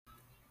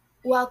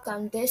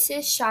Welcome, this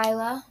is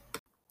Shyla,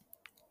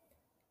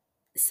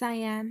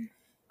 Cyan.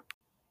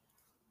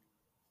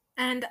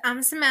 And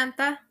I'm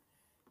Samantha.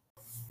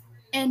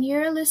 and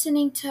you're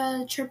listening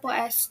to Triple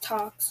S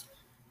Talks.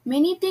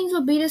 Many things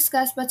will be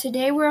discussed, but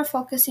today we're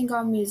focusing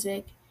on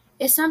music.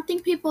 It's something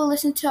people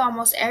listen to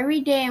almost every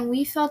day, and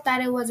we felt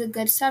that it was a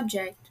good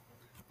subject.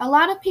 A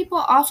lot of people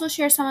also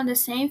share some of the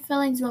same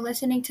feelings when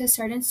listening to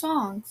certain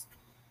songs.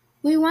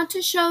 We want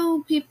to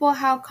show people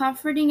how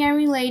comforting and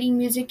relating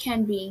music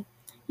can be.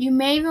 You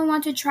may even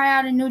want to try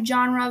out a new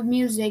genre of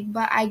music,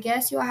 but I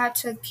guess you'll have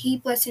to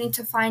keep listening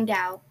to find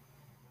out.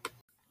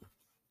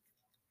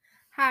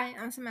 Hi,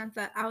 I'm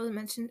Samantha. I was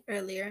mentioned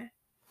earlier.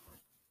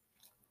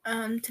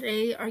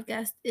 Today our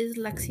guest is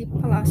Lexi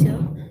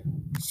Palacio.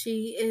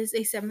 She is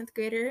a seventh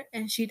grader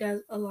and she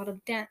does a lot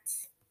of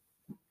dance.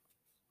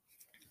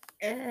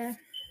 Uh,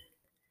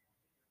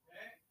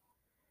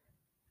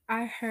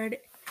 I heard,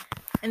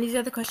 and these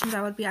are the questions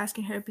I would be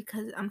asking her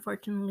because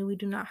unfortunately we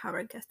do not have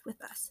our guest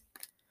with us.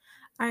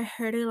 I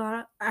heard you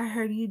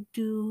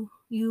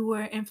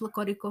were in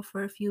Flocorico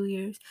for a few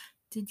years.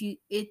 Did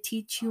it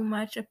teach you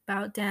much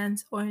about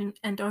dance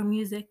or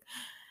music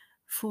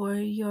for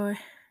your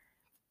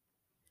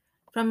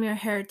from your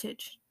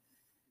heritage?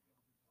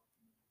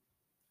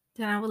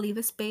 Then I will leave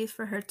a space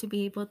for her to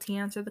be able to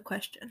answer the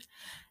question.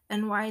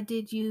 And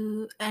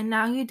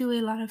now you do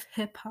a lot of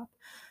hip hop.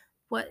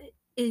 What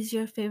is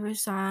your favorite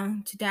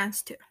song to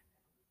dance to?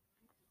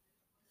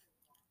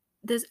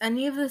 Does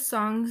any of the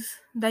songs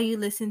that you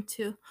listen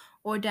to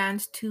or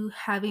dance to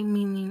have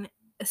a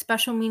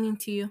special meaning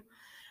to you,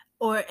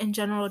 or in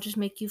general just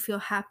make you feel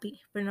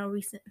happy for no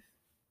reason?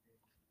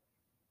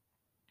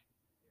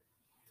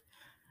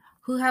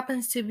 Who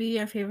happens to be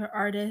your favorite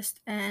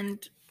artist,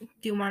 and do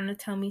you want to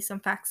tell me some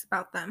facts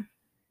about them?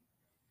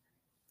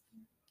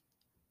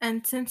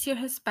 And since you're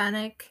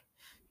Hispanic,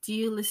 do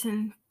you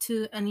listen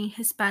to any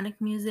Hispanic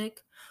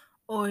music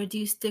or do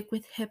you stick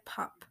with hip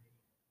hop?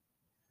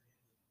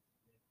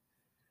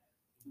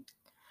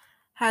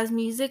 Has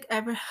music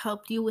ever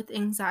helped you with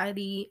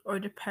anxiety or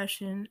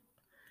depression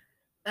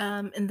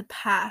in the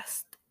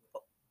past?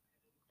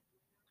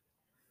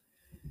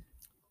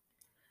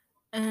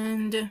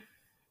 And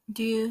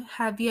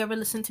have you ever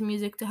listened to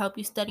music to help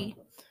you study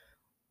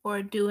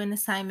or do an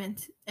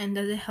assignment? And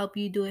does it help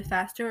you do it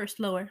faster or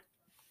slower?